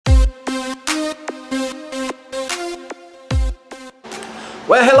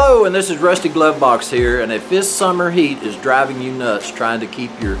Well, hello, and this is Rusty Glovebox here, and if this summer heat is driving you nuts trying to keep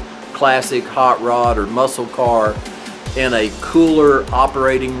your classic hot rod or muscle car in a cooler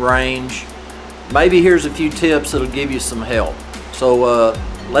operating range, maybe here's a few tips that'll give you some help. So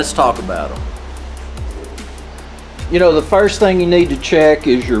let's talk about them. You know, the first thing you need to check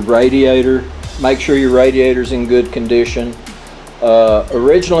is your radiator. Make sure your radiator's in good condition.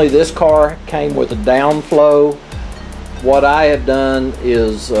 Originally this car came with a downflow. What I have done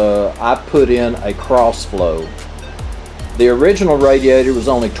is I put in a cross flow. The original radiator was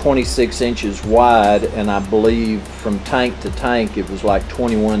only 26 inches wide, and I believe from tank to tank it was like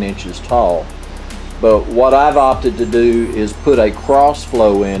 21 inches tall. But what I've opted to do is put a cross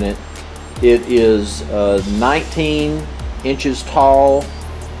flow in it. It is 19 inches tall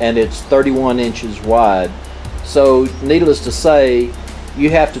and it's 31 inches wide. So needless to say, you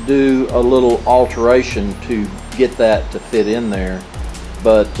have to do a little alteration to get that to fit in there,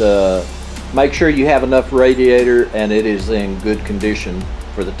 but make sure you have enough radiator and it is in good condition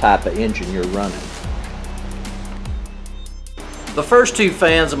for the type of engine you're running. The first two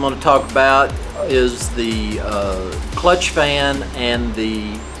fans I'm going to talk about is the clutch fan and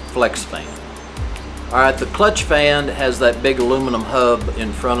the flex fan. Alright, the clutch fan has that big aluminum hub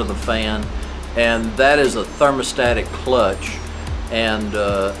in front of the fan, and that is a thermostatic clutch, and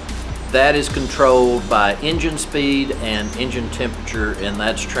that is controlled by engine speed and engine temperature, and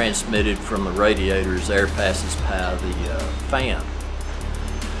that's transmitted from the radiator as air passes by the fan.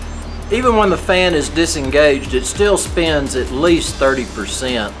 Even when the fan is disengaged, it still spins at least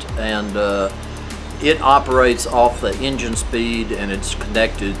 30%, and it operates off the engine speed, and it's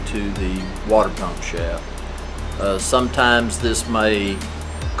connected to the water pump shaft. Sometimes this may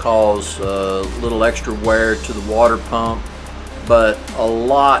cause a little extra wear to the water pump, but a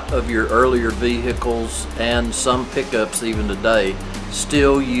lot of your earlier vehicles and some pickups even today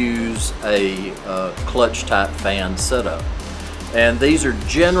still use a clutch type fan setup, and these are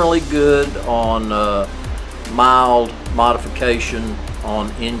generally good on mild modification on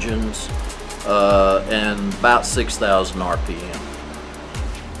engines and about 6,000 RPM.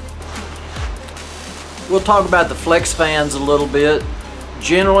 We'll talk about the flex fans a little bit.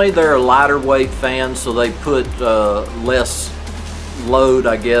 Generally they're a lighter weight fan, so they put less load,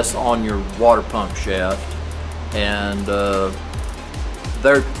 I guess, on your water pump shaft, and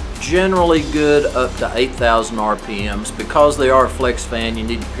they're generally good up to 8,000 RPMs. Because they are a flex fan, you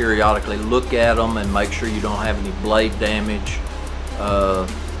need to periodically look at them and make sure you don't have any blade damage.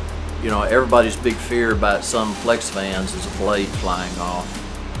 You know, everybody's big fear about some flex fans is a blade flying off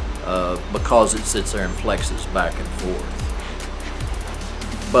because it sits there and flexes back and forth.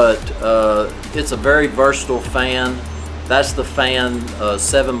 But it's a very versatile fan. That's the fan,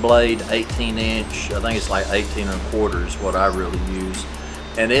 7-blade, 18-inch. I think it's like 18 1/4 is what I really use.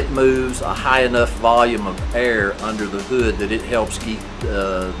 And it moves a high enough volume of air under the hood that it helps keep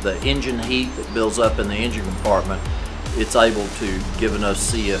the engine heat that builds up in the engine compartment. It's able to give enough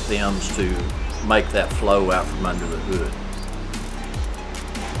CFMs to make that flow out from under the hood.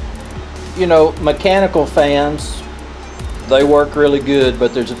 You know, mechanical fans, they work really good,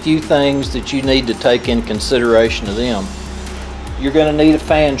 but there's a few things that you need to take in consideration of them. You're going to need a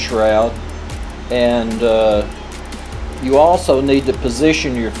fan shroud, and you also need to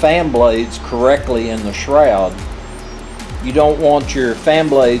position your fan blades correctly in the shroud. You don't want your fan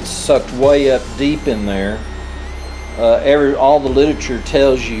blades sucked way up deep in there. All the literature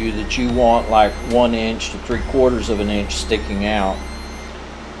tells you that you want like 1 inch to 3/4 of an inch sticking out.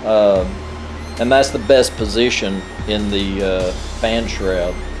 And that's the best position in the fan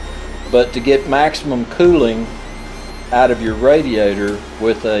shroud. But to get maximum cooling out of your radiator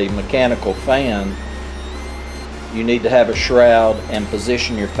with a mechanical fan, you need to have a shroud and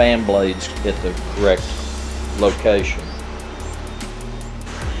position your fan blades at the correct location.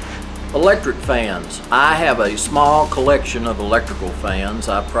 Electric fans. I have a small collection of electrical fans.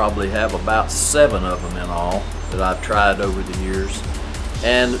 I probably have about 7 of them in all that I've tried over the years.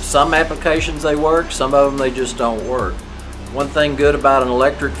 And some applications they work, some of them they just don't work. One thing good about an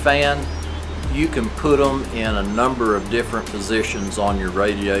electric fan, you can put them in a number of different positions on your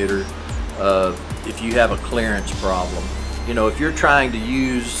radiator if you have a clearance problem. You know, if you're trying to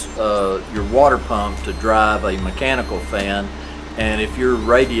use your water pump to drive a mechanical fan, and if your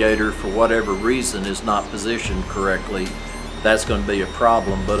radiator for whatever reason is not positioned correctly, that's going to be a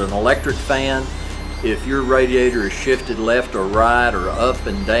problem. But an electric fan, if your radiator is shifted left or right or up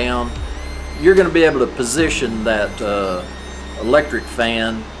and down, you're going to be able to position that electric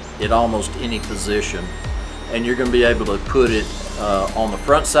fan at almost any position, and you're going to be able to put it on the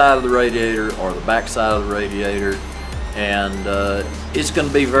front side of the radiator or the back side of the radiator, and it's going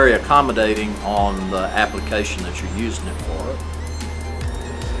to be very accommodating on the application that you're using it for.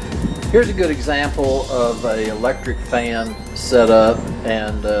 Here's a good example of an electric fan setup,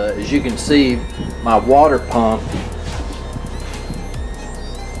 and as you can see, my water pump,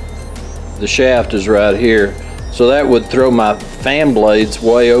 the shaft is right here, so that would throw my fan blades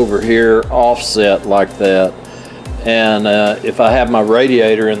way over here offset like that. And if I have my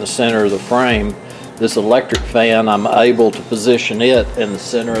radiator in the center of the frame, this electric fan, I'm able to position it in the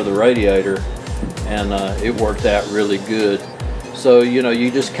center of the radiator, and it worked out really good. So, you know,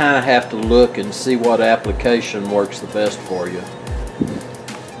 you just kind of have to look and see what application works the best for you.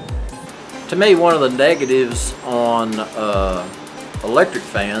 To me, one of the negatives on electric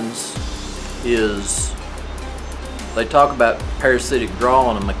fans is they talk about parasitic draw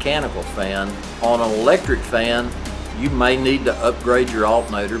on a mechanical fan. On an electric fan, you may need to upgrade your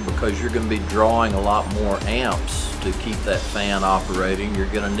alternator because you're going to be drawing a lot more amps to keep that fan operating. You're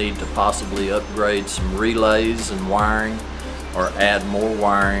going to need to possibly upgrade some relays and wiring, or add more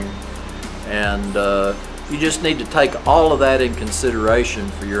wiring, and you just need to take all of that in consideration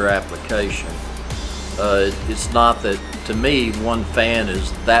for your application. It's not that, to me, one fan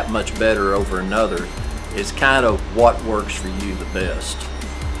is that much better over another. It's kind of what works for you the best.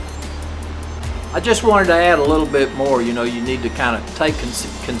 I just wanted to add a little bit more. You know, you need to kind of take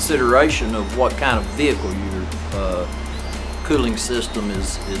consideration of what kind of vehicle your cooling system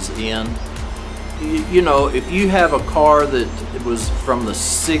is in. You know, if you have a car that it was from the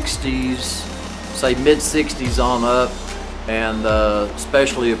 60s, say mid-60s on up, and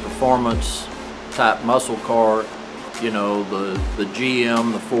especially a performance type muscle car, you know, the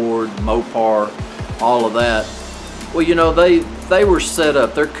GM, the Ford, Mopar, all of that, well, you know, they were set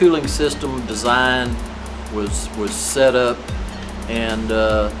up, their cooling system design was set up, and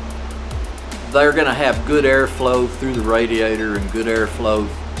they're going to have good airflow through the radiator and good airflow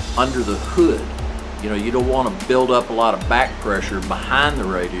under the hood. You know, you don't want to build up a lot of back pressure behind the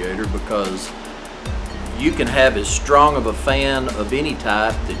radiator, because you can have as strong of a fan of any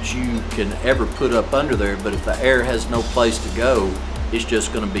type that you can ever put up under there, but if the air has no place to go, it's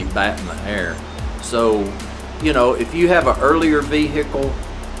just going to be batting the air. So, you know, if you have an earlier vehicle,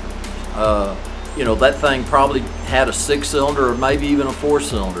 you know, that thing probably had a 6-cylinder or maybe even a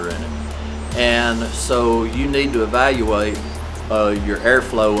 4-cylinder in it. And so you need to evaluate your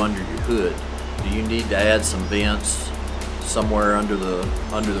airflow under your hood. Do you need to add some vents somewhere under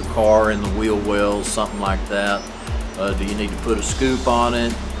the car, in the wheel wells, something like that? Do you need to put a scoop on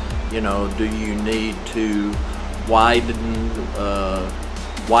it? You know, do you need to widen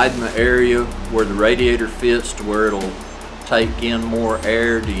the area where the radiator fits to where it'll take in more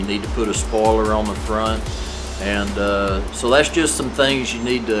air? Do you need to put a spoiler on the front? And so that's just some things you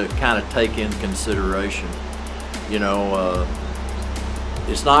need to kind of take in consideration. You know,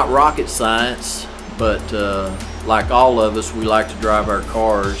 it's not rocket science, but like all of us, we like to drive our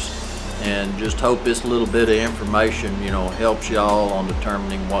cars, and just hope this little bit of information, you know, helps y'all on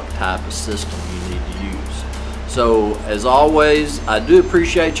determining what type of system you need to use. So as always, I do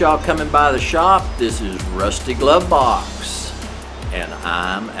appreciate y'all coming by the shop. This is Rusty Glovebox, and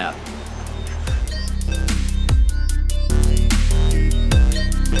I'm out.